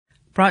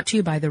Brought to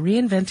you by the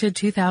reinvented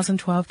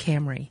 2012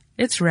 Camry.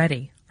 It's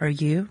ready. Are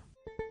you?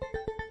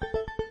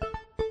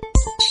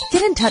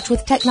 Get in touch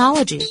with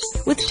technology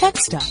with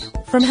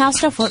TechStuff from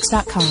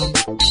HowStuffWorks.com.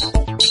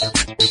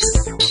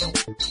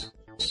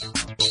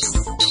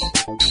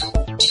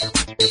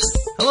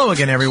 Hello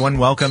again, everyone.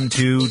 Welcome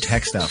to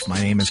TechStuff. My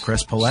name is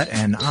Chris Pollette,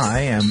 and I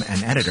am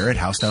an editor at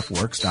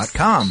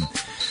HowStuffWorks.com.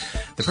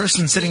 The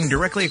person sitting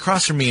directly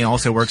across from me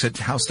also works at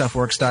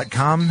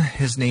HowStuffWorks.com.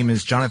 His name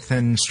is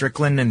Jonathan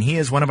Strickland, and he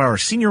is one of our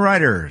senior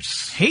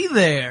writers. Hey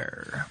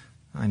there.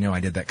 I know I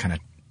did that kind of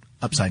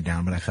upside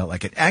down, but I felt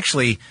like it.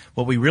 Actually,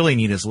 what we really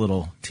need is a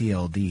little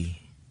TLD.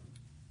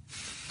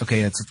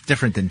 Okay, it's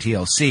different than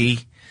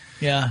TLC.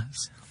 Yeah,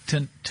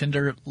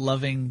 tender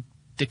loving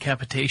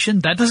decapitation.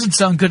 That doesn't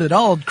sound good at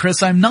all,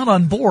 Chris. I'm not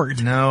on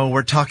board. No,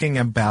 we're talking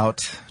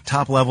about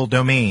top-level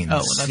domains. Oh,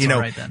 well, that's all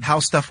right then.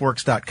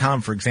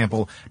 HowStuffWorks.com, for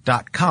example,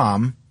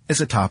 .com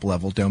is a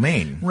top-level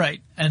domain.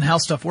 Right, and How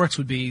Stuff Works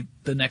would be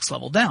the next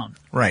level down.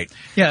 Right.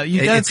 Yeah,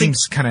 it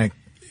seems kind of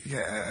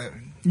yeah,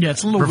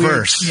 it's a little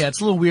reverse. Weird. Yeah,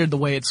 it's a little weird the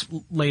way it's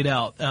laid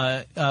out.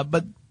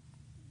 But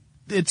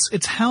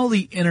it's how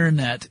the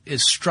internet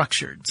is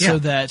structured so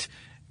that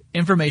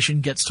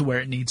information gets to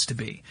where it needs to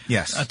be.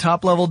 Yes. A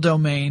top-level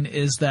domain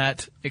is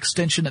that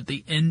extension at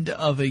the end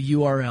of a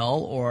URL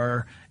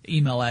or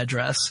email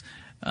address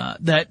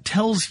that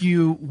tells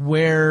you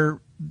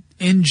where,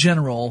 in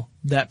general,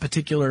 that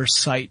particular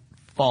site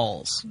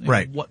falls.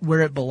 Right.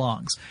 Where it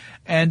belongs.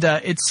 And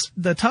it's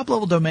the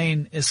top-level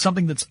domain is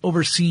something that's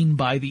overseen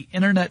by the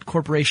Internet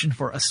Corporation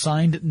for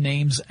Assigned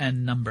Names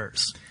and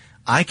Numbers.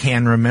 I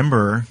can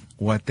remember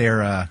what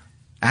their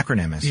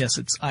acronym is. Yes,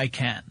 it's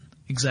ICANN.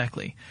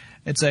 Exactly.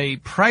 It's a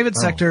private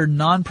sector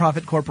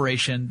nonprofit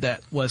corporation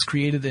that was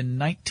created in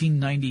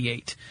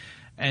 1998,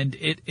 and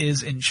it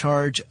is in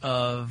charge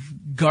of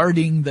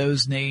guarding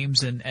those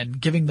names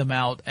and giving them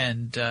out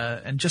and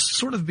just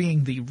sort of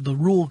being the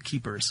rule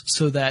keepers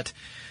so that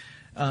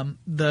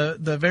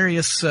the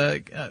various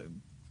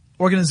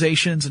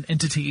organizations and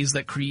entities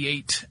that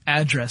create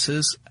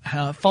addresses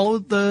follow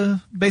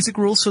the basic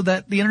rules so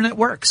that the internet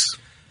works.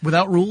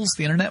 Without rules,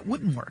 the internet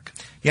wouldn't work.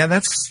 Yeah,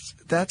 that's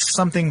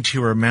something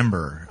to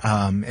remember.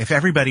 If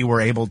everybody were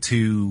able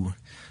to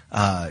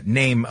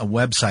name a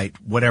website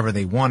whatever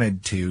they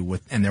wanted to,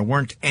 and there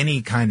weren't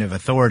any kind of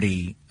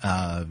authority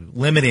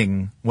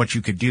limiting what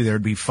you could do, there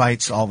would be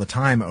fights all the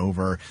time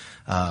over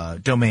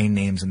domain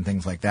names and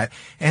things like that.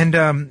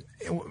 And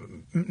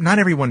not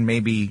everyone may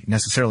be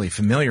necessarily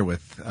familiar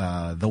with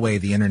the way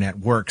the internet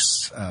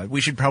works.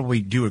 We should probably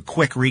do a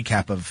quick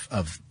recap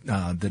of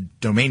the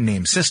domain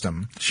name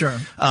system. Sure.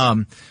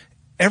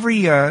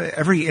 Every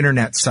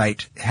internet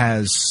site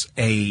has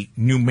a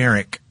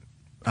numeric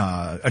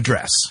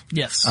address.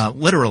 Yes.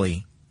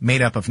 Literally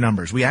made up of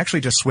numbers. We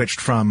actually just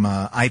switched from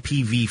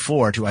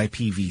IPv4 to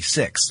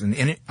IPv6, and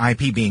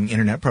IP being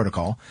Internet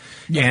Protocol.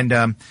 Yeah.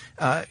 And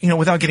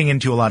without getting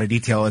into a lot of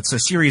detail, it's a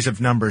series of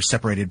numbers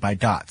separated by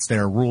dots.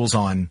 There are rules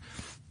on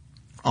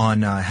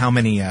how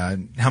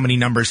many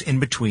numbers in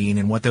between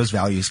and what those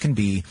values can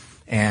be,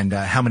 and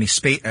how many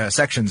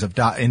sections of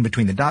dot in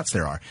between the dots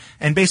there are.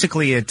 And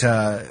basically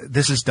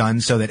this is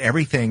done so that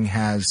everything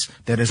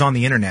that is on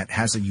the internet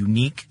has a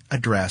unique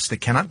address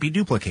that cannot be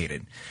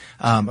duplicated.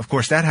 Of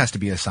course, that has to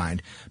be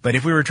assigned. But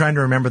if we were trying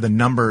to remember the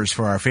numbers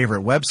for our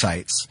favorite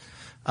websites,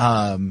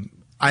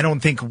 I don't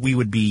think we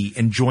would be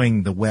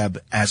enjoying the web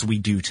as we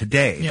do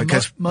today. Yeah,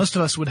 because most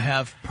of us would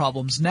have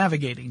problems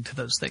navigating to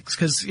those things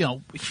because,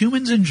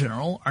 humans in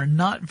general are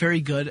not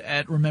very good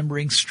at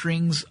remembering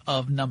strings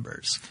of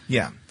numbers.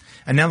 Yeah.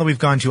 And now that we've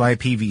gone to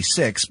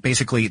IPv6,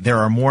 basically there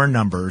are more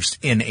numbers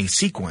in a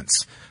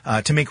sequence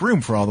to make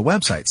room for all the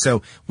websites.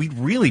 So we'd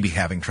really be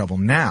having trouble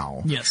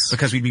now. Yes.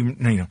 Because we'd be,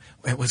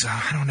 it was,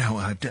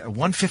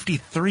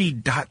 153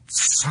 dot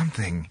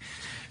something.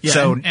 Yeah,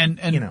 so,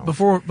 and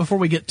before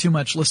we get too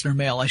much listener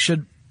mail, I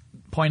should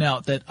point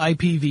out that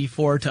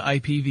IPv4 to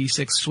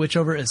IPv6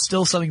 switchover is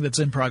still something that's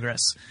in progress.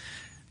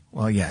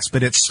 Well, yes,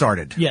 but it's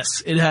started.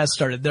 Yes, it has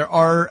started. There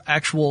are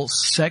actual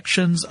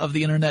sections of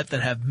the internet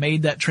that have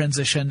made that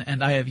transition,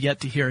 and I have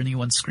yet to hear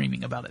anyone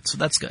screaming about it. So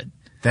that's good.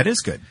 That is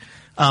good.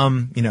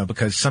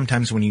 Because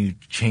sometimes when you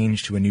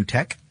change to a new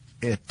tech,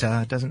 it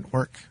doesn't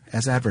work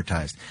as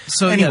advertised.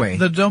 So anyway,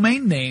 the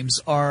domain names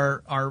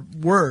are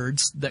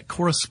words that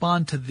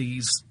correspond to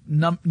these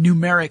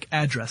numeric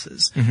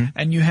addresses. Mm-hmm.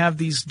 And you have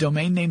these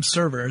domain name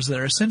servers that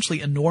are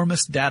essentially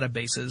enormous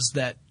databases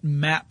that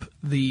map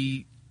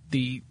the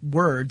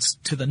words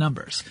to the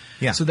numbers.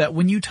 Yeah. So that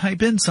when you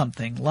type in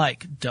something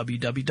like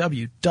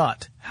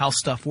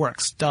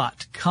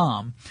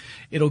www.howstuffworks.com,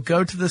 it'll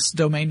go to this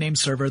domain name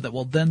server that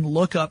will then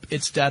look up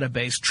its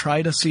database,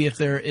 try to see if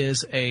there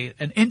is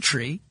an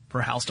entry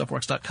for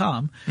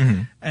howstuffworks.com,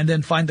 mm-hmm. and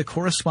then find the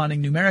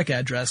corresponding numeric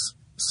address,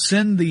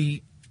 send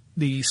the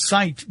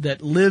site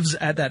that lives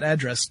at that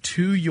address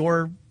to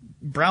your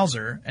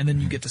browser, and then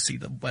you get to see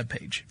the web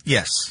page.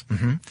 Yes.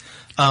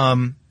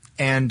 Mm-hmm.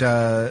 And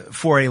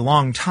for a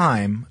long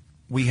time,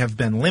 we have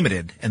been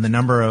limited in the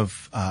number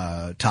of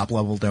top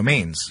level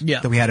domains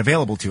that we had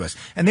available to us,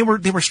 and they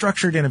were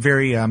structured in a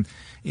very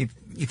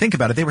you think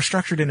about it, they were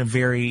structured in a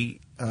very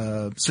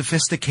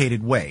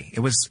sophisticated way.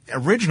 It was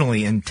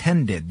originally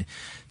intended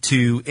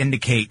to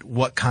indicate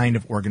what kind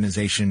of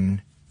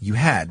organization you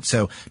had.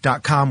 So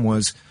 .com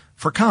was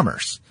for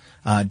commerce.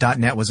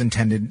 .net was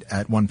intended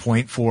at one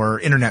point for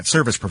internet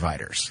service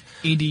providers.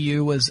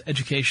 EDU was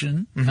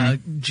education.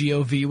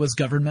 GOV was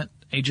government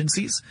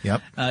agencies.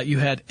 Yep. You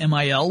had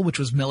MIL, which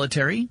was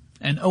military,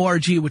 and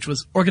ORG, which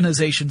was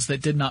organizations that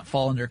did not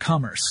fall under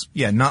commerce.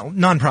 Yeah,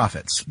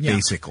 non-profits,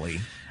 basically.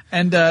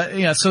 And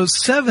so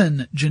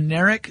 7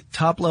 generic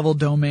top-level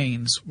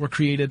domains were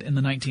created in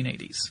the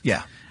 1980s.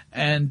 Yeah.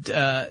 And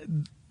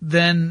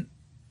then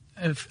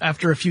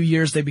after a few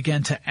years, they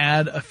began to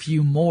add a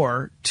few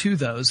more to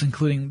those,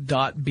 including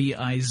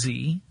 .biz,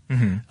 .info,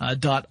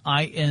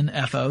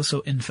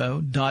 so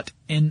info,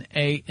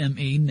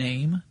 .name,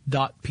 name,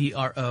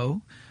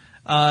 .pro,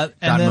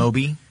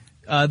 .mobi.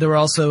 There were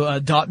also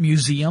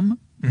 .museum,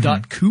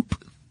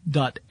 .coop,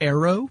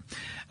 .arrow,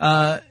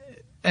 and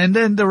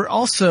then there were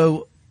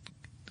also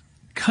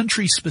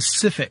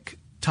country-specific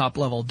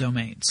top-level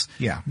domains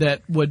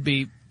that would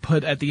be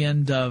put at the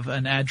end of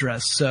an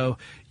address. So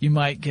you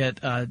might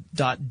get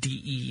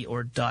 .de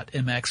or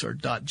 .mx or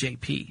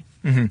 .jp.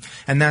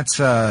 And that's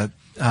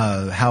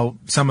how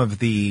some of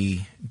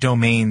the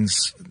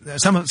domains,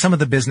 some of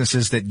the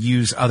businesses that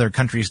use other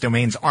countries'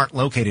 domains aren't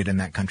located in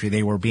that country.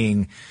 They were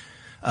being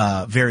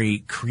very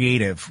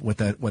creative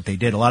with what they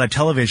did. A lot of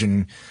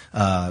television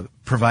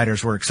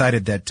providers were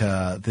excited that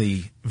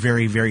the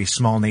very, very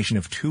small nation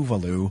of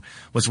Tuvalu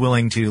was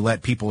willing to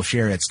let people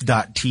share its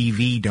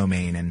 .tv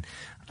domain, and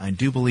I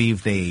do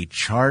believe they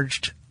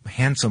charged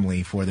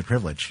handsomely for the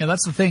privilege. Yeah,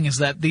 that's the thing, is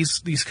that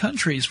these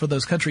countries, for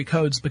those country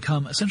codes,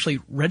 become essentially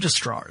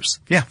registrars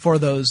for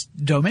those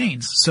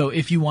domains. So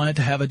if you wanted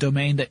to have a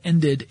domain that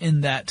ended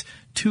in that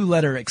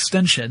 2-letter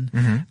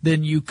extension,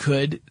 then you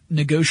could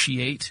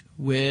negotiate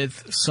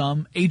with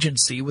some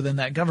agency within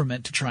that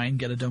government to try and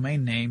get a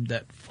domain name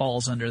that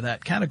falls under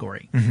that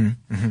category.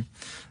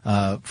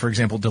 For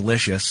example,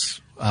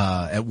 Delicious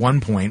at one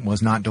point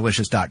was not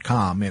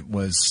delicious.com. It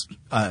was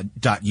a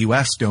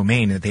 .us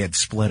domain that they had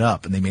split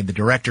up, and they made the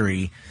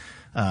directory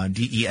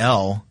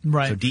DEL,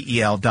 so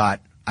del.icio.us.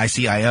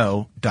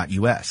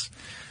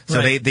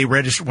 So they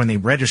registered, when they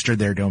registered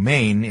their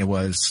domain, it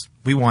was,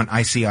 we want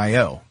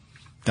icio.us.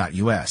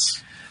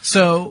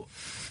 So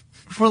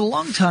for a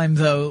long time,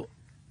 though,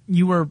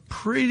 you had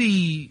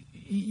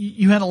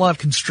a lot of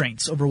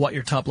constraints over what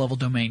your top level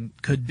domain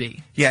could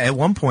be. Yeah, at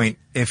one point,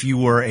 if you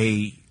were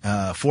a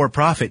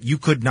for-profit, you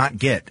could not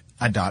get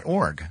a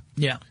 .org.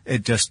 Yeah.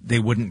 They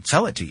wouldn't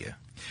sell it to you.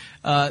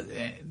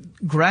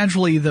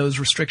 Gradually, those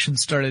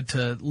restrictions started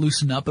to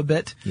loosen up a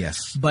bit.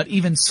 Yes. But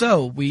even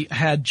so, we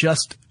had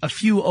just a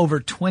few over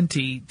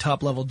 20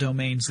 top-level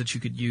domains that you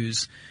could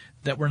use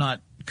that were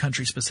not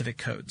country-specific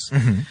codes.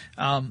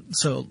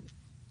 So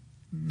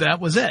that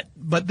was it.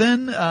 But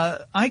then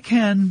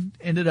ICANN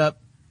ended up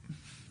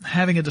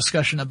having a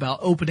discussion about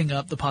opening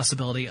up the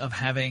possibility of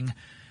having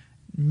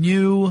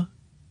new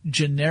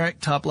generic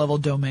top-level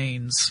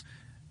domains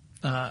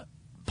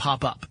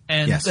pop up,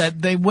 and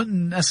that they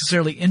wouldn't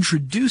necessarily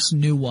introduce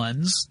new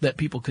ones that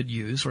people could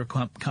use or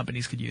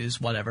companies could use,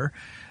 whatever.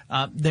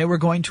 They were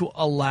going to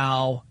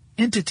allow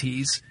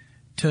entities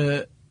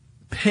to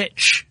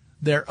pitch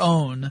their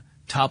own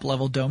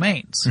top-level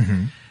domains.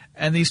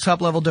 And these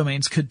top-level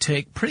domains could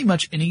take pretty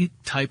much any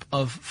type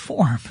of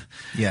form.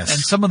 Yes. And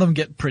some of them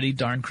get pretty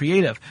darn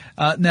creative.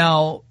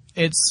 Now,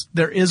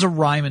 there is a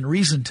rhyme and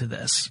reason to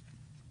this.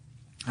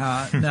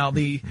 Now,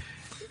 the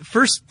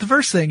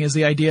first thing is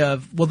the idea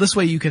of, well, this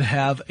way you could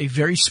have a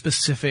very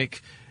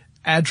specific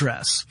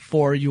address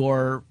for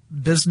your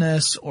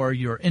business or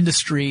your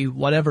industry,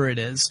 whatever it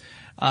is,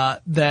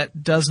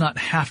 that does not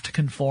have to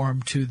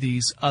conform to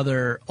these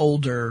other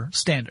older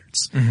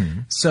standards.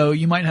 So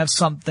you might have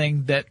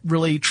something that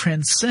really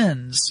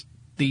transcends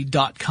the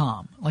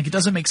 .com. Like, it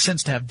doesn't make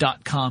sense to have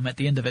 .com at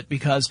the end of it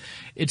because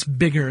it's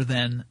bigger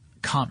than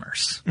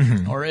commerce,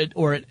 or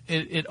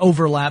it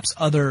overlaps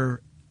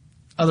other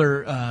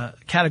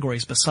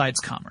categories besides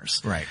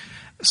commerce. Right.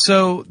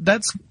 So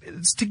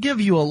it's to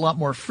give you a lot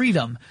more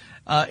freedom.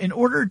 In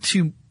order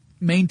to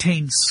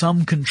maintain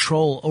some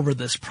control over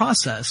this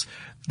process,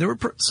 there were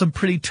some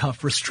pretty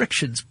tough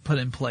restrictions put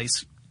in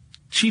place.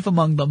 Chief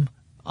among them,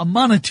 a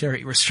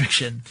monetary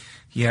restriction.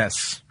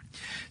 Yes.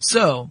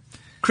 So,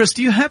 Chris,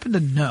 do you happen to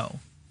know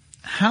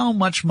how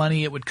much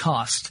money it would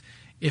cost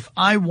if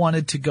I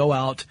wanted to go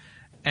out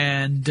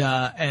and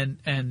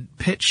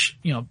pitch,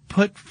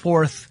 put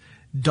forth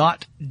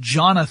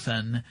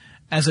 .jonathan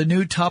as a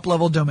new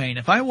top-level domain?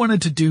 If I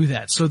wanted to do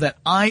that so that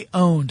I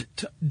owned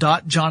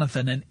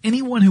 .jonathan, and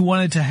anyone who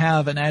wanted to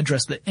have an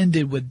address that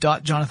ended with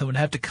 .jonathan would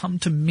have to come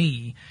to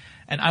me,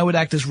 and I would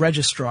act as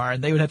registrar,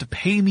 and they would have to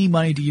pay me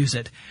money to use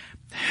it,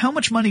 how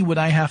much money would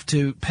I have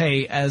to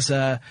pay as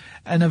an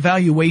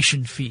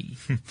evaluation fee?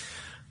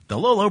 the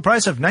low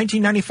price of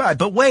 $19.95.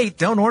 But wait,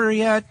 don't order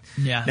yet.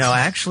 Yeah. No,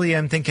 actually,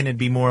 I'm thinking it'd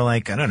be more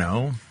like, I don't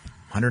know,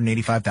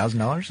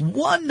 $185,000?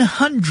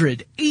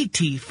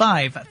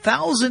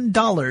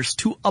 $185,000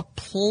 to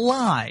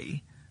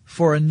apply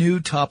for a new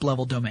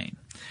top-level domain.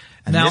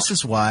 And now, this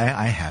is why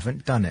I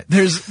haven't done it.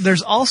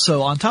 There's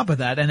also, on top of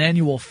that, an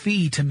annual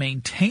fee to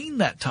maintain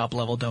that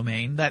top-level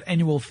domain. That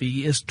annual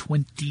fee is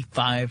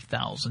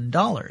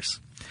 $25,000.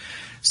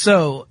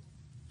 So,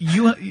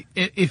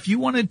 if you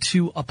wanted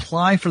to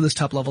apply for this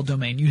top-level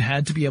domain, you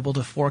had to be able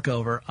to fork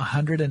over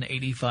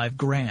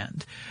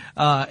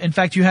 $185,000. In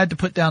fact, you had to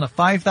put down a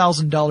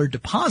 $5,000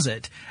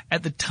 deposit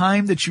at the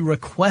time that you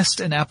request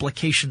an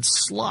application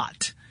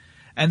slot,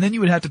 and then you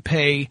would have to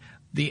pay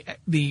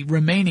the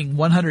remaining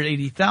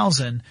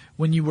 $180,000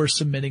 when you were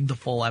submitting the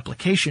full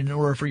application in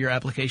order for your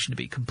application to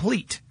be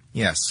complete.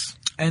 Yes.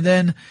 And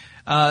then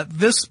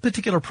this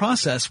particular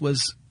process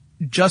was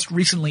just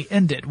recently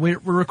ended. We're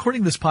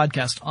recording this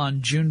podcast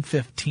on June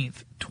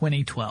 15th,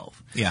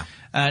 2012. Yeah.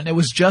 And it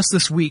was just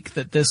this week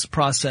that this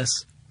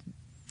process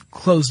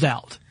closed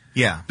out.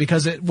 Yeah.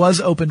 Because it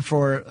was open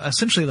for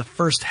essentially the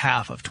first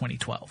half of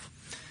 2012.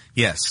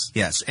 Yes.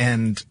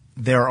 And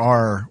there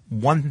are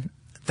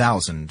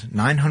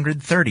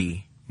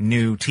 1,930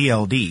 new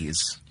TLDs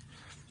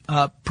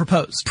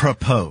proposed.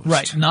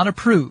 Right, not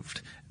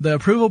approved. The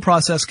approval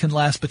process can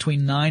last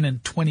between 9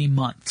 and 20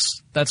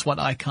 months. That's what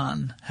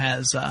Icon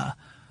has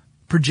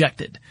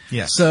projected.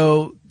 Yes.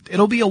 So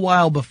it'll be a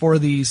while before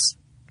these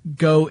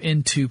go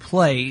into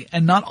play,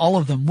 and not all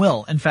of them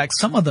will. In fact,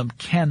 some of them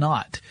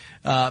cannot,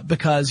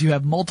 because you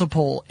have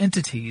multiple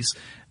entities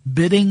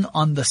bidding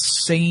on the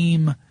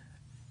same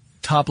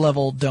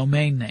top-level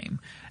domain name.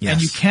 Yes.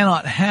 And you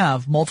cannot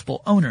have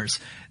multiple owners.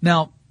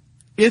 Now,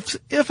 if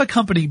a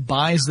company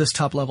buys this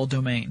top-level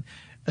domain,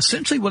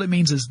 essentially what it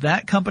means is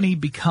that company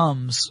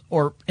becomes,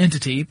 or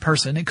entity,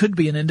 person, it could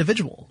be an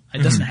individual.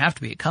 It doesn't have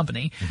to be a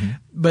company,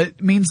 but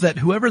it means that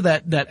whoever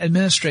that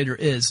administrator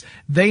is,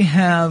 they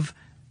have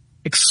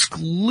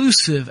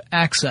exclusive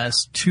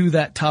access to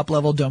that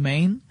top-level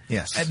domain.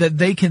 Yes. That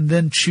they can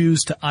then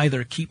choose to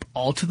either keep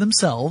all to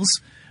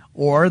themselves,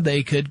 or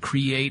they could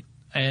create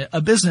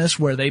a business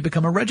where they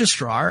become a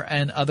registrar,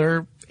 and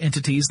other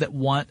entities that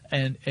want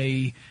an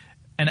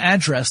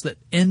address that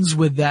ends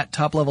with that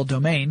top-level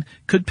domain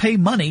could pay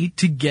money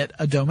to get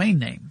a domain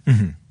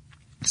name.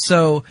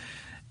 So,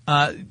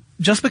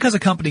 just because a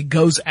company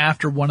goes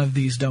after one of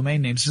these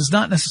domain names does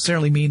not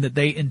necessarily mean that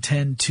they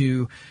intend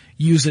to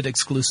use it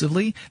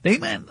exclusively. They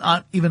may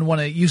not even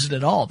want to use it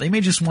at all. They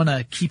may just want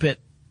to keep it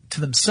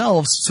to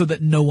themselves so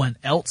that no one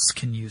else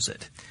can use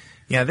it.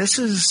 Yeah, this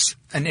is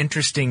an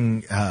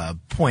interesting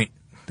point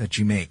that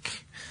you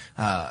make,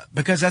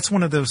 because that's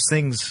one of those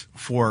things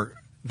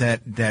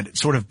that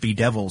sort of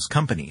bedevils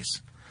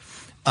companies,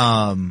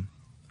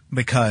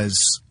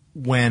 because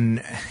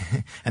when,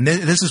 and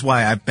this is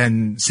why I've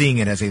been seeing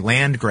it as a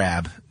land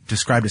grab,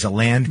 described as a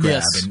land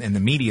grab in the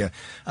media,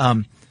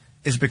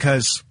 is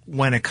because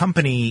when a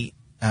company,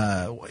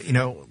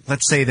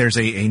 let's say there's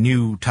a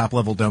new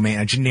top-level domain,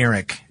 a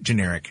generic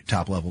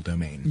top-level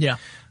domain. Yeah.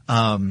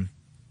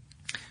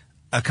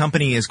 A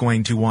company is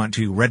going to want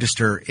to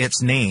register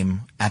its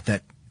name at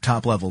that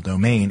top-level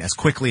domain as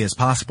quickly as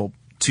possible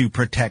to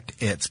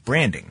protect its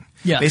branding.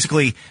 Yeah.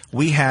 Basically,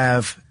 we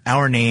have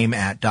our name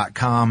at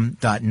 .com,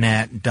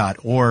 .net,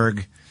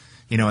 .org,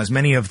 as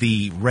many of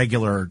the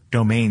regular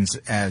domains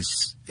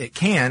as it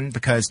can,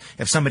 because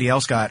if somebody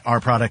else got our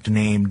product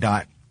name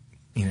 .net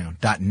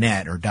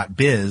or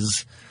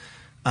 .biz,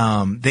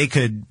 they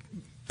could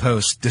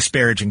post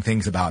disparaging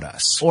things about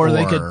us. Or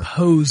they could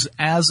pose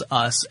as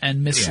us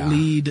and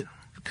mislead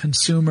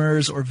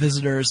consumers or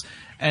visitors,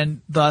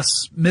 and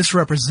thus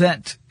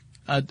misrepresent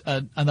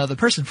another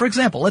person. For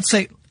example, let's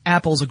say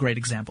Apple's a great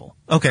example.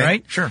 Okay.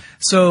 Right? Sure.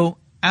 So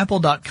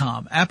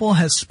Apple.com. Apple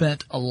has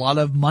spent a lot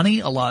of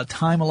money, a lot of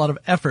time, a lot of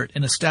effort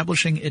in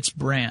establishing its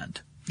brand.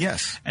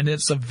 Yes. And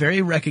it's a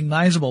very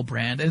recognizable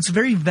brand, and it's a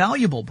very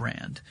valuable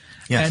brand.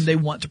 Yes. And they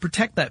want to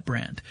protect that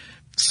brand.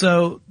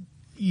 So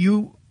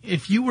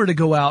if you were to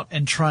go out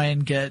and try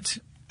and get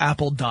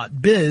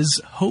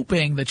Apple.biz,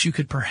 hoping that you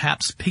could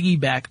perhaps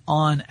piggyback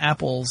on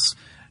Apple's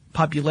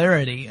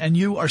popularity, and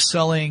you are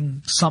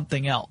selling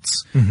something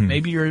else.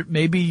 Maybe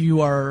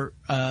you are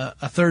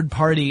a third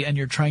party and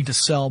you're trying to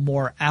sell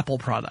more Apple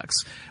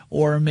products,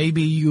 or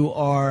maybe you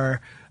are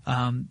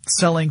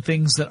selling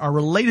things that are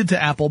related to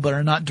Apple but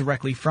are not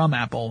directly from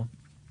Apple.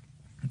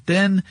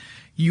 Then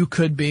you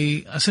could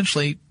be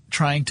essentially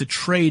trying to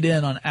trade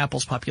in on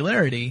Apple's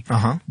popularity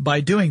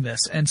by doing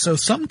this. And so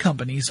some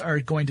companies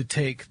are going to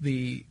take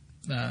the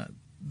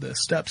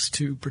steps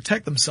to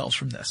protect themselves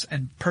from this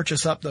and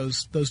purchase up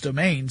those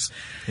domains.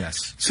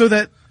 Yes. So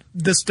that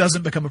this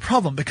doesn't become a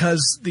problem,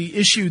 because the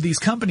issue these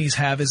companies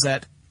have is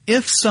that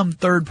if some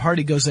third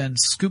party goes in,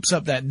 scoops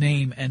up that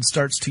name, and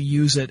starts to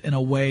use it in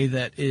a way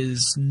that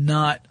is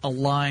not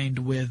aligned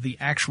with the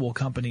actual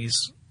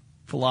company's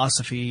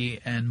philosophy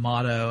and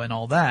motto and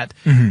all that,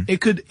 it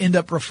could end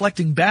up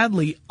reflecting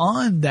badly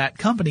on that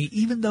company,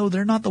 even though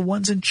they're not the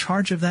ones in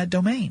charge of that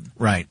domain.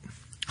 Right.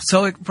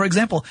 So, for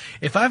example,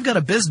 if I've got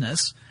a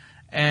business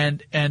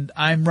and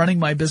I'm running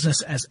my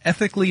business as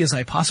ethically as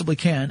I possibly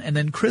can, and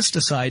then Chris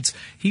decides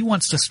he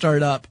wants to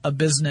start up a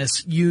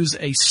business, use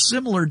a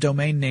similar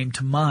domain name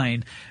to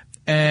mine,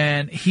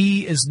 and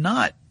he is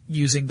not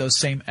using those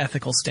same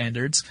ethical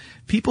standards,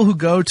 people who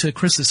go to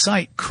Chris's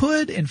site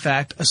could, in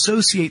fact,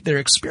 associate their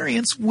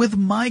experience with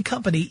my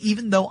company,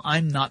 even though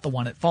I'm not the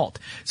one at fault.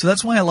 So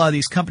that's why a lot of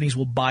these companies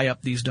will buy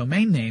up these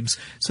domain names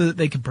so that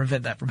they can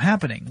prevent that from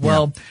happening. Yeah.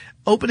 Well,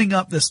 opening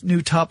up this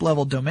new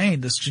top-level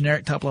domain, this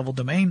generic top-level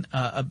domain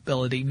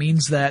ability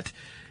means that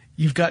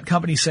you've got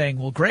companies saying,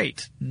 well,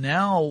 great,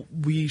 now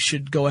we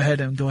should go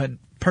ahead and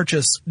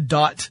purchase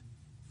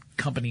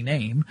company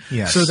name,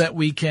 yes, so that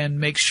we can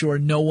make sure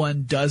no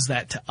one does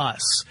that to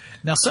us.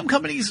 Now, some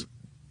companies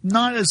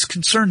not as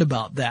concerned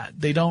about that.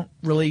 They don't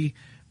really,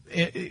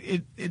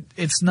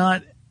 it's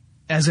not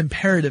as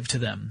imperative to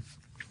them.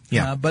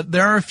 Yeah. But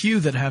there are a few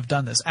that have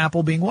done this.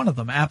 Apple being one of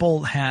them.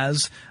 Apple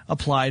has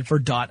applied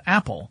for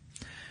 .apple,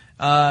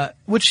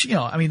 which,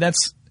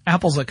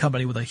 Apple's a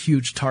company with a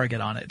huge target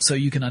on it, so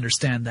you can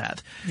understand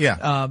that.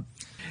 Yeah.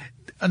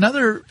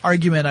 Another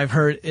argument I've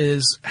heard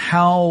is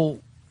how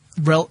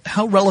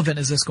relevant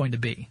is this going to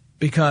be?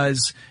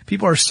 Because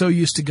people are so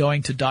used to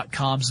going to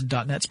 .coms and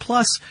 .nets.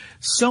 Plus,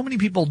 so many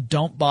people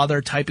don't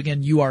bother typing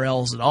in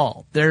URLs at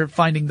all. They're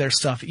finding their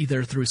stuff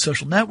either through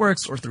social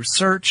networks or through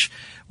search,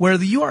 where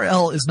the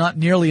URL is not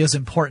nearly as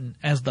important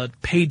as the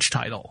page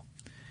title.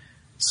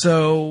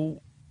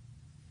 So,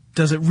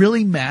 does it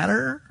really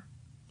matter?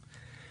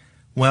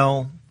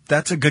 Well,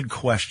 that's a good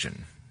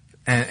question.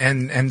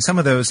 And some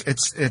of those,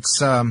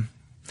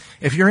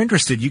 if you're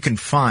interested, you can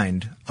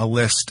find a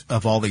list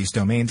of all these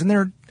domains, and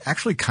they're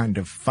actually kind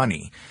of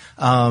funny.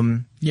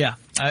 Yeah,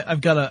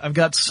 I've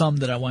got some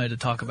that I wanted to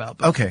talk about.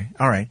 But. Okay,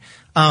 all right.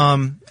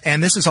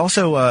 And this is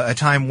also a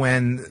time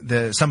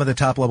when some of the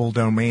top level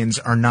domains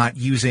are not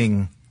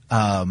using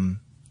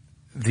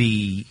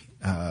the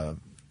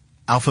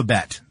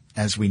alphabet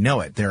as we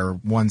know it. There are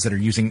ones that are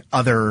using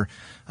other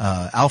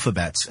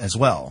alphabets as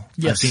well.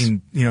 Yes. I've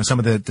seen, some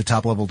of the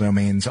top level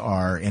domains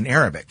are in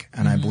Arabic,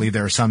 and I believe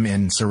there are some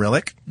in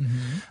Cyrillic.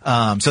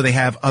 Mm-hmm. So they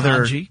have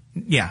other kanji.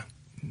 Yeah,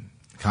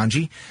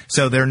 kanji.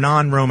 So they're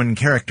non-Roman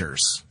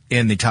characters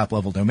in the top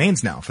level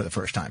domains now for the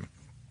first time.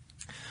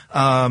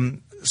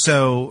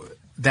 So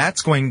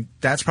that's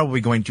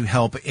probably going to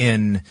help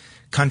in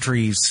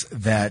countries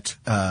that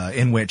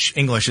in which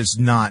English is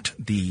not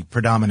the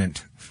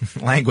predominant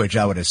language,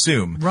 I would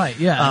assume. Right,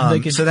 yeah.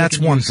 So that's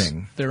one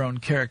thing. Their own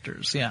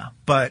characters, yeah.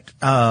 But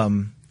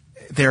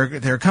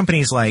there are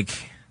companies like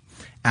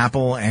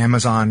Apple,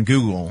 Amazon,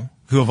 Google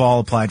who have all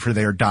applied for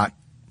their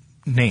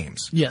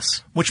names.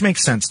 Yes. Which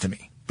makes sense to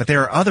me. But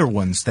there are other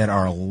ones that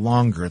are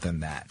longer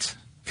than that,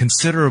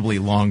 considerably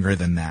longer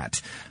than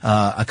that.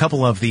 A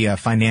couple of the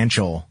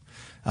financial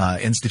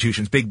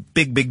institutions,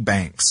 big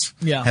banks,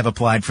 yeah, have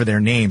applied for their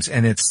names,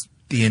 and it's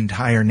the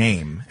entire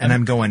name. And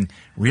I'm going,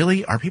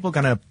 really? Are people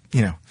going to,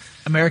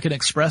 American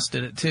Express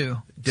did it too.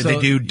 Did they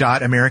do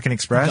 .American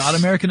Express?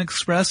 .American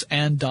Express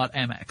and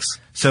 .Amex.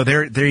 So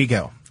there you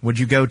go. Would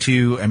you go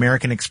to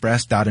American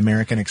Express,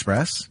 .American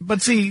Express?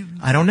 But see,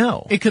 I don't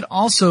know. It could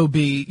also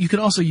be, you could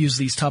also use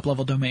these top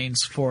level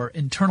domains for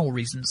internal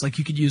reasons. Like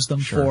you could use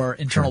them for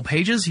internal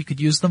pages. You could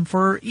use them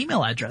for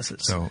email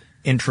addresses. So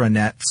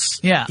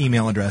intranets,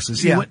 email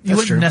addresses. You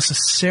wouldn't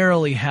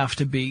necessarily have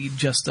to be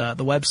just the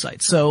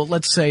website. So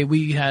let's say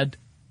we had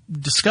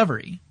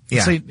Discovery.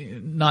 Yeah. Say,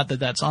 not that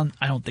that's on,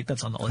 I don't think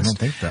that's on the list. I don't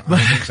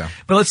think so.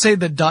 But let's say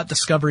the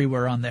 .discovery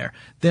were on there.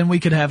 Then we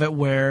could have it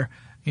where,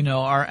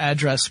 our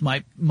address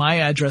my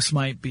address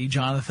might be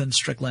Jonathan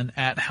Strickland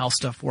at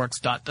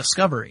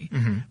howstuffworks.discovery,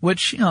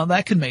 which,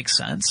 that could make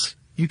sense.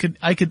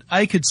 I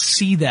could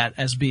see that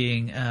as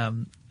being,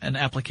 an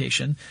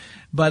application.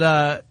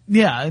 But,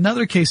 in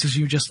other cases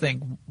you just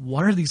think,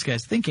 what are these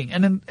guys thinking?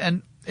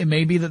 And it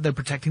may be that they're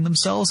protecting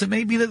themselves. It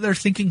may be that they're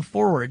thinking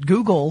forward.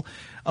 Google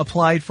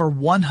applied for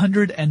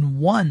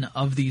 101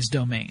 of these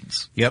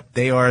domains. Yep.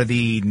 They are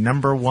the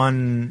number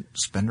one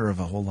spender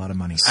of a whole lot of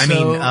money.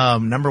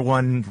 Number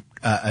one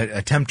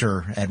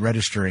attempter at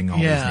registering all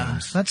these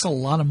names. That's a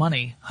lot of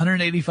money.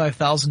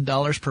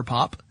 $185,000 per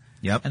pop.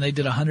 Yep. And they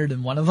did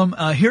 101 of them.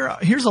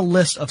 Here's a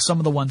list of some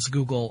of the ones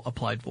Google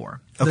applied for.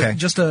 Okay.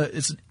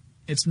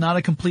 It's not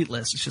a complete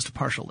list. It's just a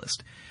partial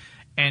list.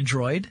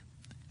 Android,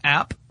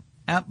 App,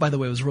 by the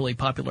way, was really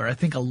popular. I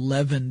think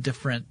 11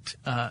 different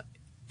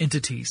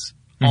entities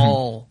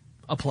all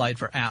applied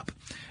for App.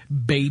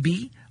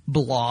 Baby,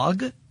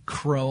 Blog,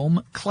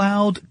 Chrome,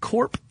 Cloud,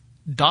 Corp,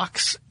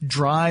 Docs,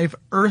 Drive,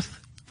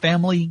 Earth,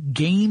 Family,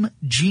 Game,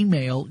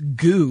 Gmail,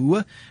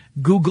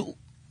 Google.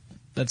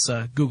 That's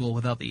Google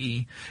without the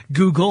E.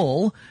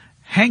 Google,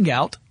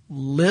 Hangout,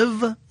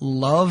 Live,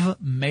 Love,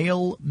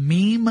 Mail,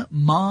 Meme,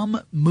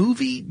 Mom,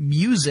 Movie,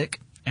 Music.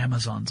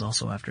 Amazon's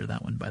also after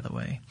that one, by the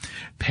way.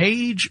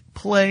 Page,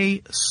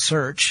 Play,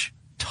 Search,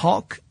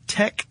 Talk,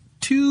 Tech,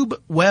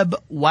 Tube, Web,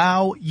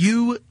 Wow,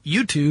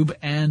 YouTube,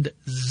 and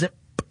Zip.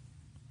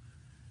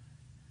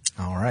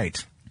 All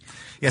right.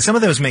 Yeah, some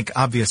of those make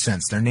obvious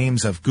sense. They're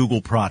names of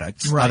Google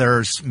products. Right.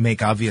 Others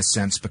make obvious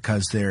sense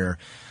because they're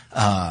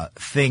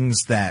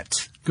things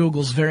that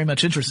Google's very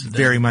much interested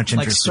in.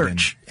 like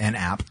search. in an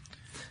app.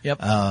 Yep.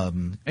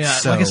 Yeah,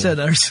 like I said,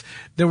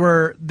 there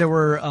were,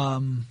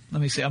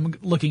 let me see, I'm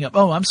looking up,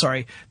 I'm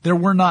sorry. There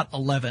were not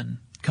 11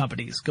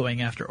 companies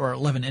going after, or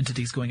 11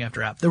 entities going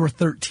after App. There were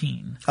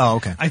 13. Oh,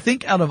 okay. I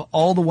think out of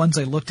all the ones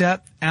I looked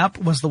at, App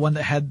was the one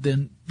that had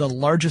the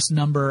largest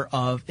number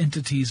of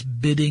entities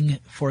bidding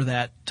for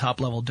that top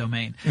level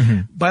domain.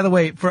 Mm-hmm. By the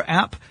way, for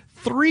App,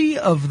 3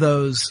 of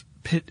those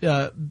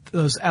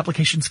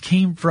applications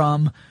came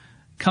from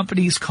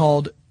companies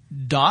called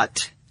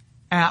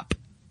 .app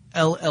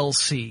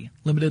LLC,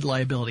 Limited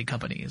Liability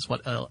Company is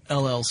what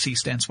LLC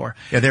stands for.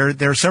 Yeah,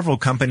 there are several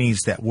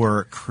companies that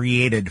were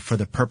created for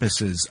the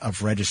purposes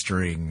of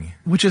registering.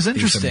 Which is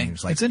interesting.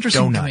 Domains, like it's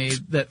interesting Donut. to me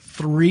that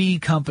 3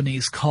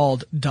 companies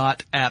called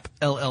 .app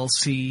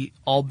LLC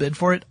all bid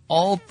for it.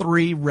 All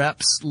 3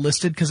 reps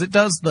listed, because it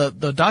does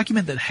the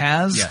document that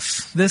has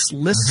this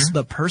lists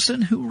the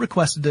person who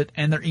requested it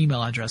and their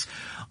email address.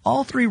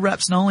 All 3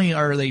 reps, not only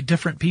are they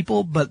different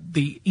people, but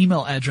the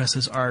email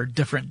addresses are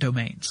different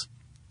domains.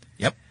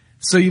 Yep.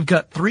 So you've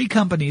got 3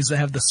 companies that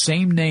have the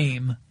same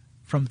name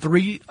from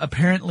 3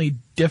 apparently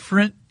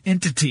different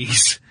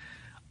entities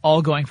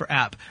all going for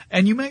App.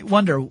 And you might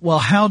wonder, well,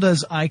 how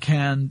does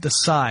ICANN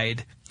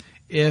decide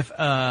if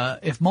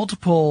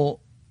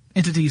multiple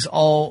entities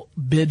all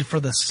bid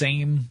for the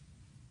same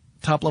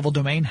top level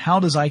domain? How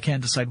does ICANN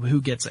decide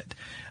who gets it?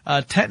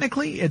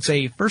 Technically, it's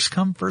a first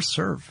come, first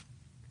serve.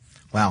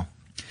 Wow.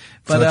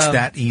 But, so it's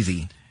that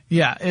easy.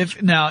 Yeah.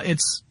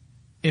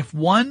 If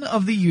one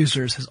of the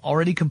users has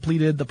already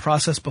completed the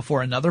process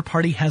before another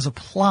party has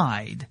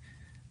applied,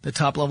 the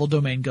top level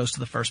domain goes to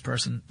the first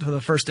person, to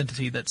the first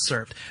entity that's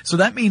served. So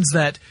that means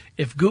that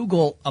if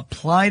Google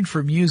applied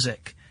for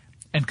music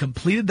and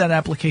completed that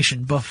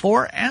application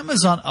before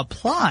Amazon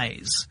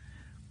applies,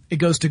 it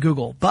goes to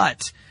Google.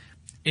 But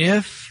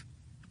if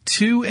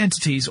 2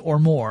 entities or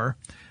more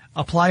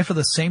apply for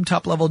the same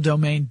top level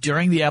domain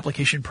during the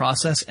application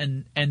process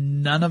and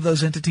none of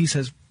those entities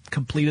has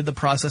completed the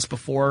process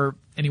before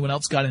anyone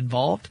else got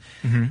involved,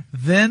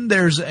 then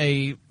there's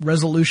a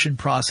resolution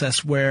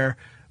process where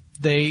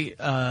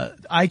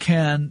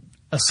ICANN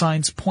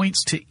assigns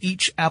points to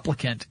each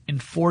applicant in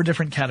 4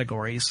 different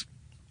categories,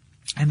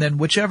 and then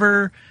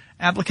whichever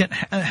applicant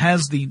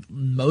has the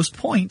most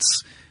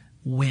points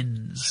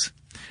wins.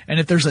 And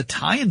if there's a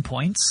tie in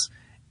points,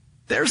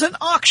 there's an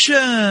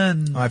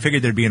auction. Oh, I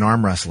figured there'd be an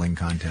arm wrestling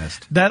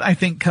contest. That, I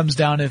think, comes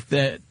down if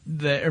that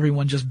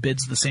everyone just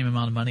bids the same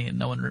amount of money and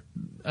no one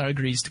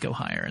agrees to go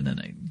higher, and then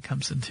it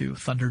comes into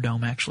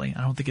Thunderdome. Actually,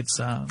 I don't think it's.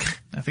 I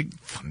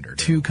think Thunderdome.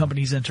 2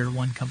 companies enter,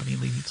 1 company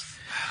leads.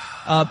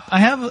 I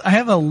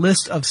have a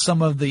list of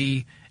some of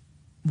the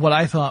what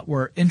I thought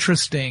were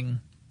interesting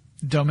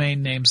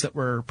domain names that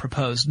were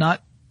proposed.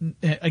 Not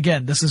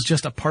again, this is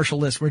just a partial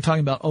list. We're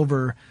talking about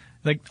over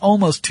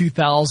almost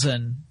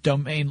 2,000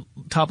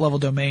 top level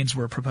domains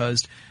were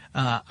proposed.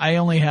 I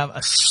only have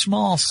a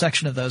small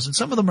section of those, and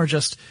some of them are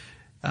just,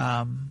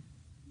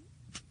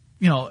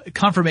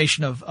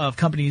 confirmation of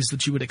companies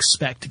that you would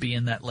expect to be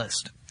in that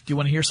list. Do you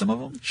want to hear some of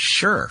them?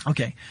 Sure.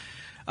 Okay.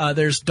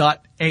 There's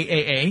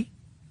 .AAA.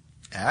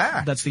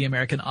 Ah. That's the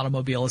American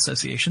Automobile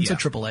Association, so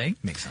AAA.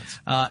 Makes sense.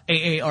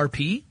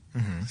 AARP.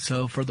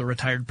 So for the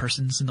retired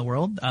persons in the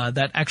world,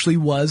 that actually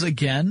was,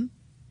 again,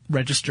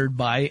 registered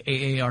by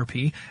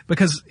AARP,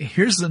 because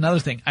here's another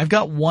thing. I've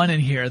got one in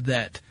here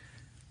that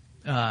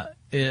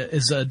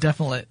is a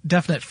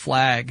definite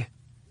flag,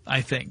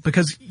 I think,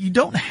 because you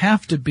don't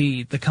have to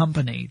be the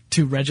company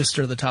to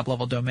register the top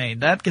level domain.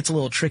 That gets a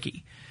little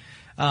tricky.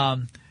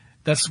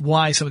 That's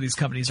why some of these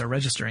companies are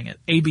registering it.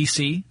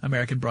 ABC,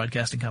 American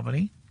Broadcasting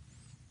Company.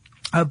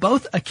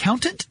 Both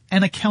accountant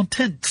and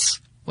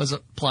accountants was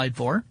applied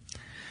for.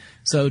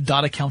 So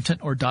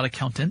 .accountant or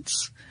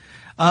 .accountants.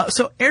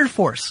 So Air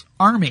Force,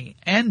 Army,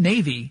 and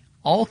Navy,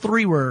 all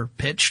 3 were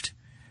pitched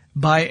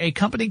by a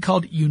company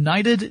called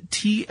United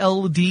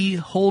TLD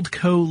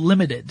Holdco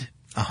Limited,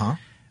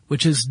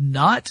 which is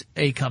not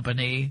a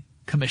company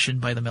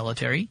commissioned by the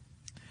military.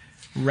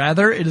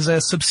 Rather, it is a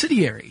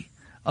subsidiary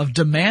of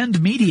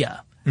Demand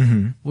Media,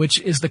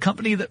 which is the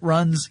company that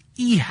runs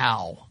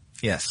eHow.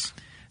 Yes.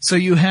 So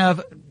you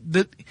have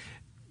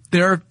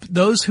there are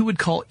those who would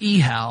call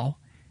eHow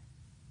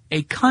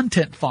a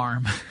content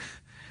farm.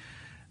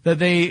 That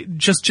they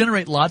just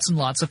generate lots and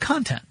lots of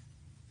content.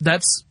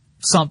 That's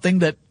something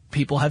that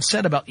people have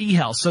said about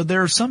eHow. So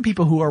there are some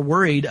people who are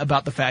worried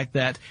about the fact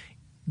that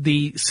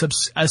a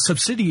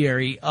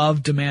subsidiary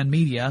of Demand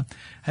Media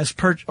has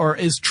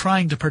is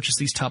trying to purchase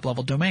these top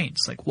level domains.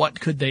 Like, what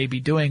could they be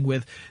doing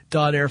with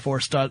 .Air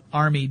Force,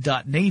 .Army,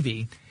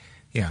 .Navy?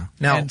 Yeah.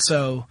 Now, and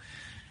so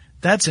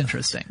that's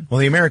interesting.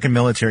 Well, the American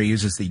military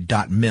uses the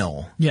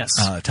 .mil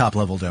top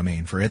level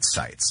domain for its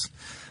sites.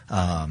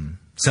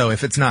 So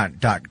if it's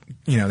not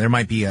there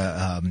might be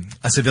a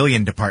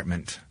civilian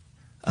department,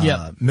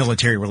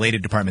 military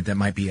related department that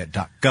might be at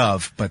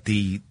 .gov, but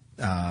the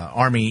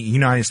Army,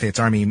 United States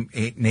Army,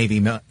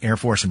 Navy, Air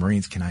Force, and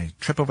Marines. Can I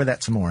trip over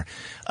that some more?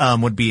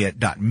 Would be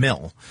at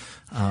 .mil.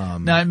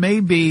 Now it may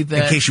be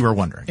that, in case you were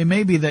wondering, it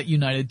may be that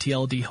United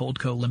TLD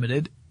Holdco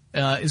Limited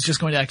is just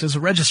going to act as a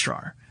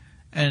registrar,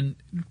 and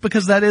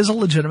because that is a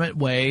legitimate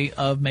way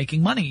of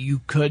making money,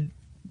 you could.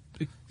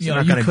 They're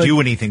not going to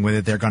do anything with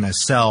it. They're going to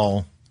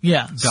sell.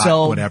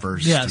 Sell whatever.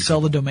 Sell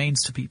the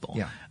domains to people.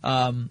 Yeah.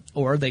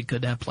 Or they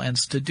could have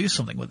plans to do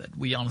something with it.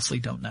 We honestly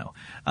don't know.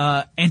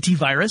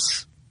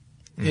 Antivirus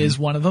is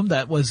one of them.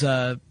 That was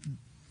from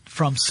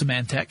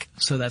Symantec,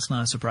 so that's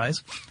not a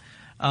surprise.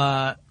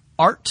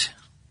 ART.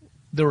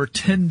 There were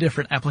 10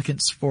 different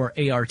applicants for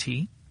ART.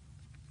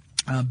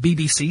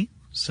 BBC.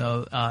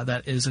 So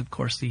that is, of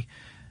course, the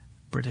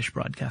British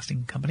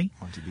Broadcasting Company.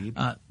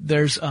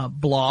 There's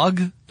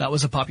Blog. That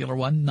was a popular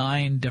one.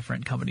 9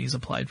 different companies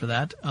applied for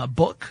that.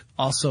 Book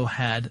also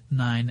had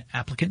 9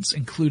 applicants,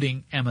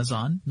 including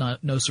Amazon.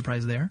 No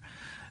surprise there.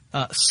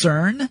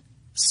 CERN,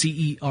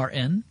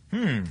 CERN.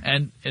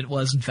 And it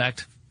was, in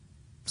fact,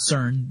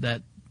 CERN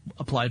that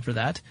applied for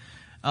that.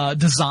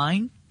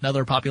 Design,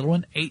 another popular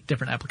one. 8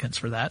 different applicants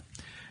for that.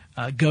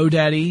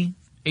 GoDaddy,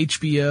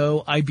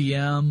 HBO,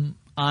 IBM,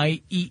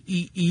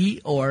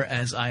 IEEE, or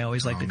as I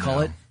always like to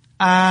call it,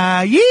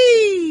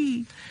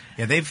 IE.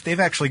 Yeah, they've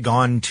actually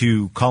gone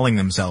to calling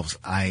themselves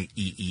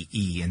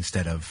IEEE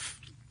instead of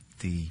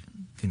the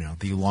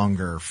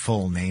longer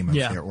full name of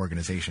their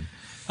organization.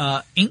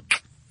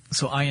 Inc.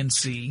 So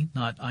INC,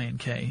 not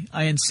INK.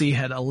 INC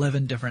had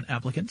 11 different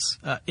applicants.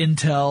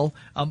 Intel,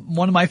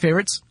 one of my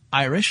favorites,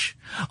 Irish.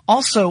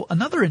 Also,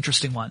 another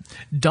interesting one,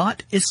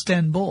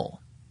 Istanbul.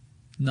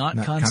 Not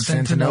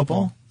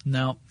Constantinople.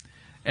 No.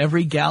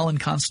 Every gal in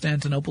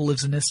Constantinople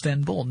lives in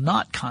Istanbul,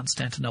 not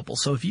Constantinople.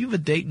 So if you have a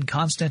date in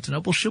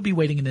Constantinople, she'll be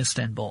waiting in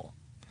Istanbul.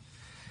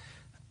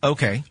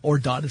 Okay. Or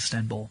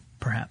Istanbul,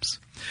 perhaps.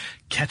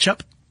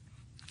 Ketchup.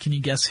 Can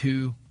you guess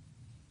who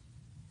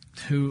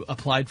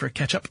applied for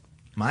Ketchup?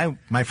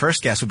 My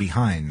first guess would be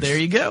Heinz. There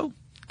you go.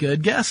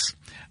 Good guess.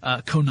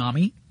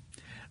 Konami.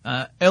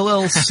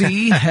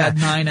 LLC had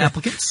 9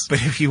 applicants.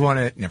 But if you want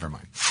to, never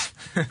mind.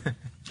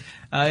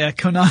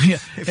 Konami,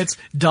 it's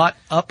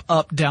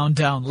up,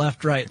 down,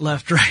 left, right. It's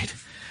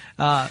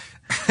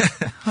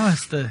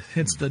the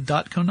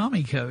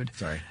Konami code.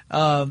 Sorry.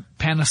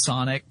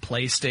 Panasonic,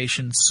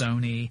 PlayStation,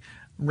 Sony.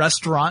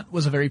 Restaurant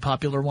was a very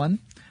popular one.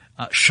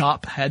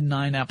 Shop had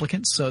 9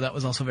 applicants, so that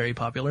was also very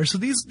popular. So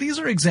these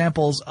are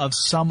examples of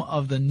some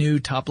of the new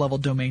top-level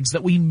domains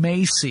that we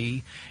may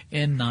see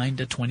in 9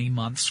 to 20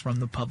 months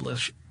from the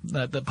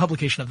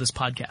publication of this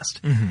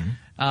podcast.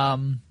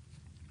 Mm-hmm.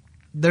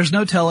 There's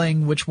no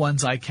telling which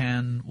ones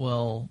ICANN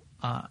will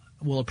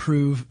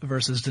approve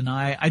versus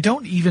deny. I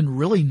don't even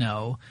really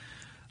know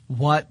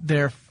what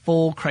their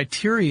full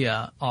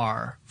criteria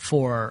are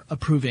for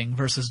approving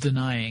versus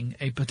denying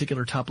a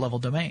particular top-level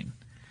domain.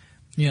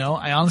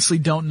 I honestly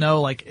don't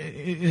know,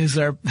 is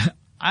there,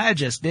 I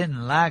just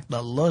didn't like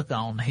the look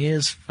on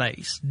his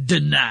face.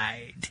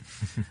 Denied.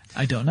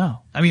 I don't know.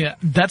 I mean,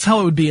 that's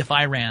how it would be if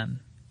I ran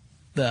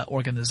the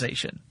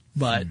organization.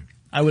 But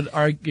I would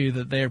argue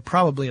that they're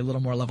probably a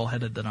little more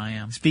level-headed than I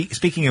am.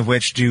 Speaking of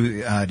which,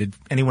 did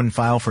anyone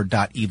file for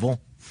 .evil?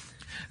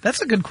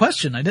 That's a good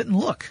question. I didn't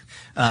look.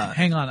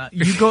 Hang on.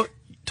 You go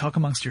talk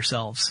amongst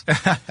yourselves.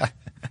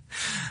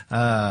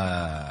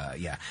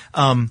 Yeah.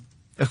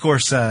 Of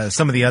course,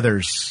 some of the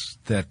others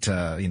that,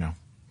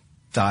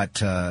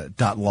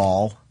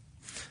 .lol,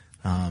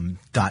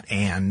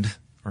 .and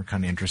are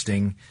kind of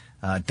interesting.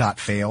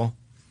 .fail.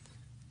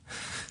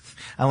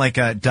 I like,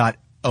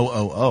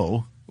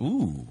 .ooo.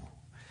 Ooh.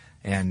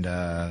 And,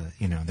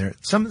 there are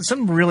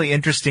some really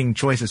interesting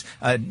choices,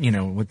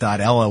 with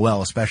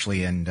 .lol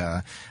especially. And,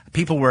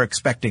 people were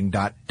expecting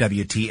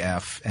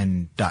 .wtf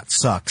and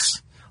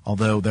 .sucks,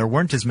 although there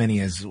weren't as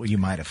many as you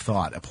might have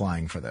thought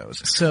applying for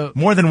those. So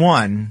more than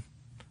one,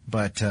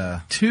 but,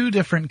 2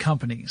 different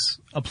companies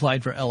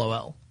applied for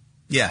LOL.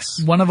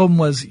 Yes. One of them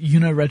was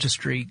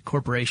Uniregistry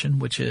Corporation,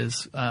 which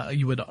is,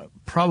 you would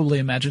probably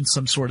imagine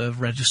some sort of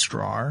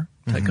registrar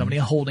type company,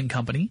 a holding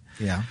company.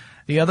 Yeah.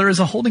 The other is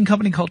a holding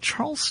company called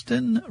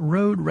Charleston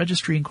Road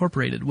Registry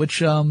Incorporated,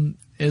 which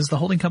is the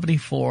holding company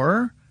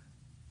for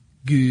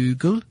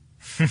Google.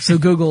 So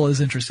Google is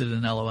interested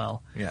in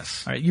LOL.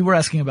 Yes. All right. You were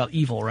asking about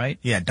evil, right?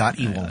 Yeah,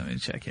 .evil. Let me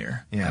check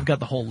here. Yeah. I've got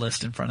the whole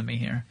list in front of me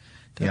here.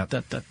 Yep.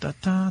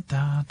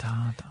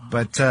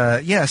 But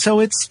so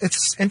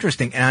it's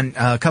interesting, and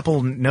a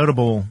couple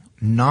notable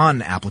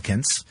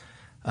non-applicants.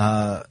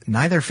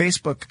 Neither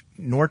Facebook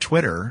nor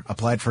Twitter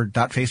applied for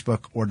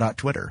 .facebook or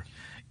 .twitter.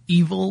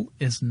 Evil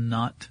is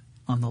not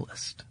on the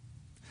list.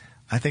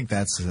 I think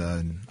that's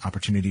an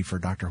opportunity for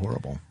Dr.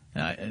 Horrible.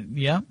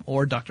 Yeah,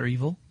 or Dr.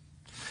 Evil.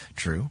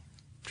 True.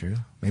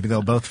 Maybe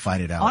they'll both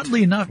fight it out.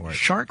 Oddly enough,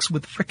 sharks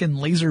with frickin'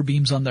 laser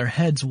beams on their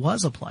heads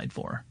was applied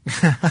for.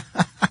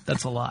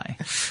 That's a lie.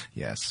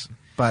 Yes,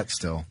 but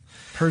still.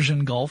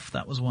 Persian Gulf,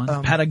 that was one.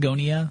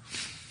 Patagonia.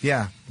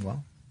 Yeah,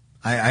 well,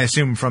 I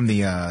assume from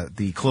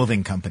the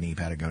clothing company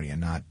Patagonia,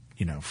 not,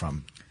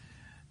 from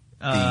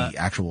the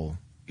actual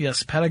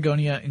Yes,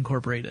 Patagonia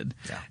Incorporated.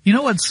 Yeah. You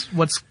know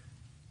what's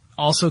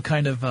also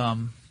kind of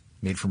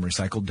Made from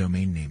recycled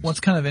domain names.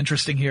 what's kind of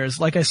interesting here is,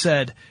 like I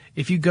said,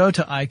 if you go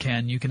to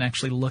ICANN, you can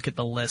actually look at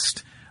the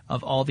list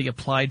of all the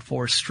applied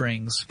for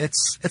strings.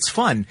 It's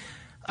fun.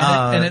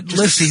 And it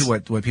just lists, to see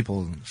what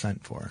people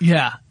sent for.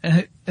 Yeah,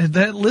 and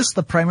that lists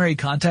the primary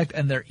contact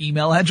and their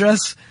email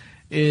address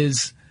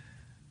is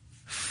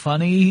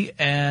funny,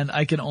 and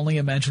I can only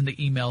imagine the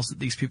emails that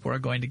these people are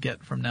going to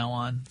get from now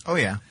on. Oh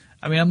yeah.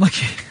 I mean, I'm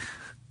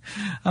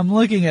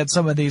looking at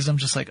some of these. I'm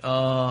just like,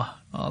 oh,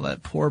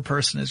 that poor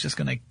person is just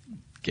going to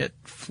get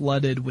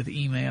flooded with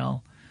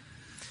email.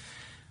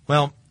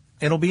 Well,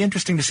 it'll be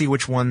interesting to see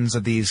which ones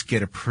of these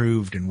get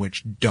approved and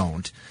which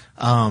don't.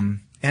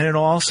 And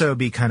it'll also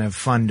be kind of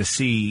fun to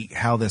see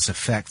how this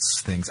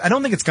affects things. I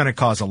don't think it's going to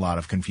cause a lot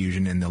of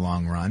confusion in the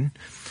long run.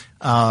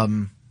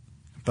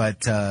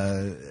 But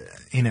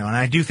and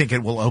I do think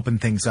it will open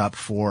things up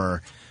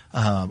for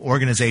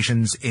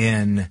organizations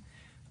in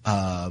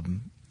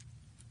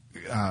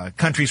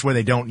countries where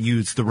they don't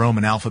use the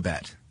Roman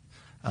alphabet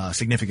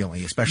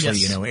significantly, especially,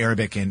 Yes.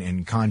 Arabic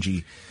and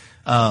kanji.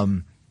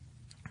 And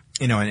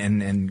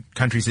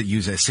countries that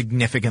use a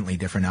significantly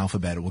different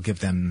alphabet, it will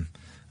give them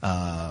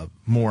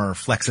more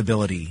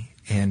flexibility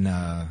in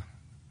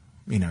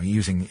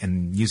using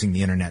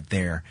the internet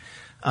there.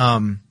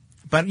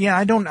 But yeah,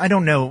 I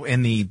don't know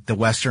in the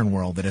Western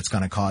world that it's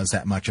going to cause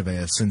that much of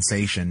a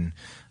sensation.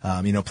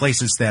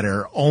 Places that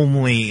are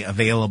only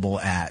available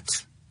at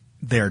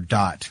their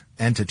dot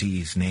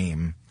entity's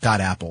name, dot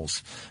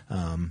apples.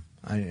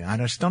 I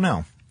just don't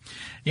know.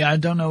 Yeah, I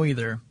don't know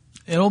either.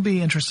 It'll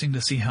be interesting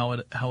to see how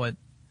it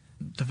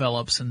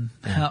develops and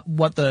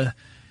what the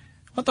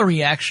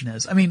reaction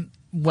is. I mean,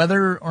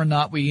 whether or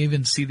not we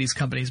even see these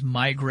companies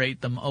migrate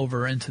them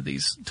over into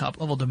these top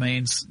level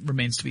domains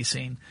remains to be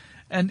seen.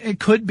 And it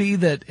could be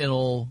that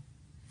it'll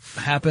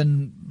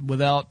happen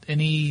without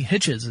any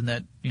hitches and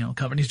that,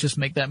 companies just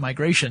make that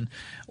migration.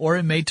 Or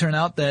it may turn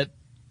out that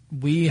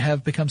we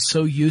have become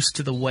so used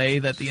to the way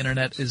that the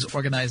internet is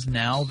organized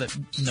now that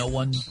no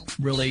one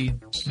really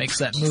makes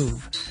that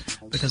move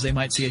because they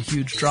might see a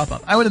huge drop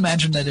off. I would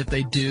imagine that if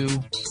they do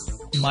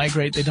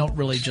migrate, they don't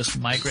really just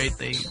migrate,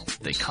 they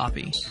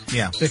copy.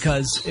 Yeah.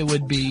 Because it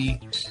would be,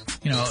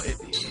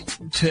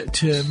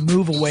 to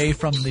move away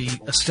from the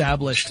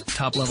established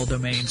top level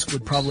domains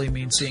would probably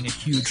mean seeing a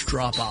huge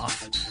drop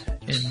off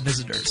in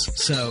visitors.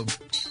 So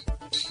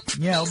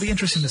yeah, it'll be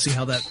interesting to see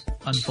how that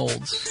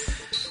unfolds.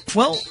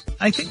 Well,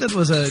 I think that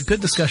was a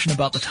good discussion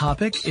about the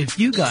topic. If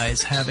you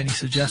guys have any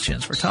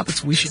suggestions for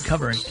topics we should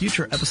cover in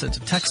future episodes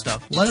of Tech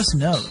Stuff, let us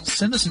know.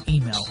 Send us an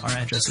email. Our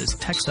address is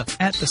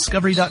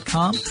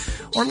techstuff@discovery.com,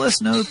 or let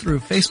us know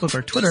through Facebook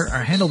or Twitter.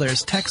 Our handle there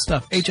is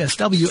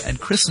TechStuffHSW, and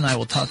Chris and I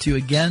will talk to you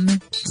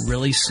again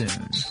really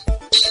soon.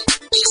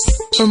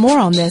 For more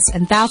on this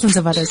and thousands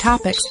of other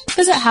topics,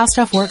 visit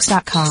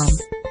HowStuffWorks.com.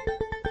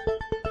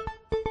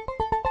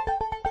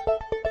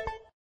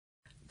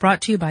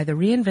 Brought to you by the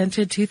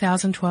reinvented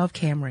 2012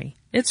 Camry.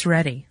 It's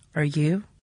ready. Are you?